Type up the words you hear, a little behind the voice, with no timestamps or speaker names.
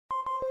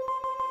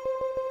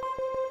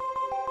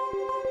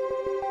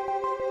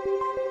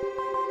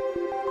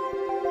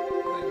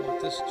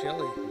Nautilus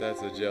jelly.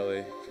 That's a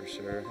jelly for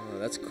sure. Oh,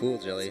 that's cool,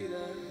 jelly. See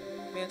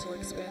the mantle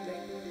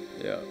expanding.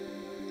 Yeah.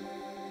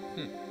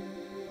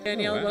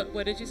 Danielle, Oh, wow.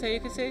 what did you say you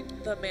could see?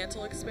 The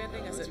mantle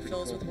expanding as it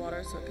fills with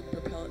water so it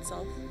can propel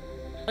itself.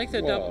 I like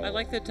the Whoa. I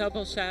like the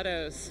double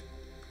shadows.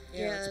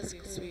 Yeah, that's that's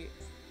pretty cool. sweet.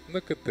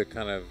 Look at the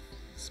kind of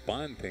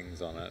spine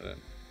things on it.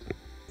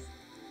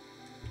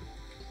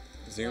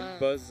 Zoom Wow.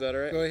 buzz, is that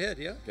all right? Go ahead,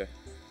 yeah. Okay.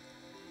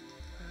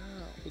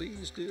 Wow.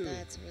 Please do.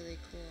 That's really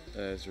cool.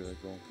 That is really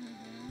cool.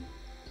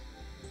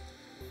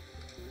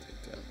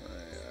 Take down my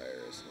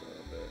iris a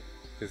little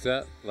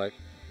bit.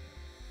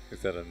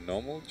 Is that a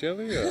normal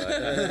jelly? Or I've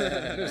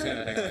never seen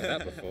anything like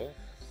that before.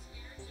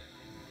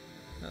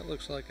 That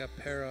looks like a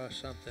para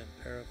something.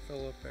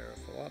 Paraphila,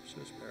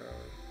 paraphilopsis,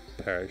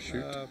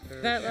 Parachute.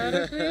 parachute. That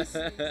louder, please.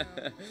 That's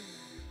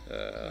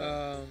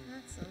a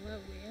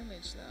lovely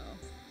image,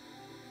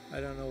 though. I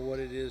don't know what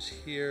it is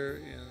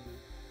here in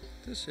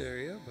this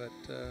area, but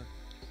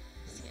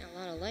Seeing a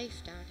lot of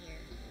life down here.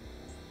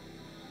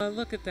 Oh,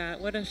 look at that!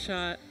 What a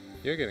shot!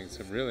 You're getting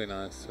some really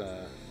nice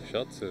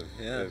shots of,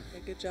 Yeah. Yeah,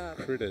 good job.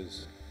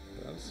 critters.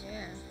 That's-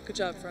 Yeah. Good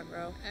job, front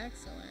row.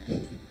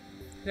 Excellent.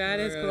 That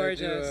We're is gonna do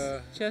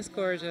gorgeous. Just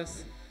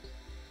gorgeous.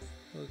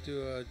 we'll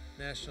do a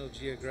National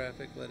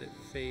Geographic, let it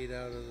fade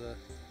out of the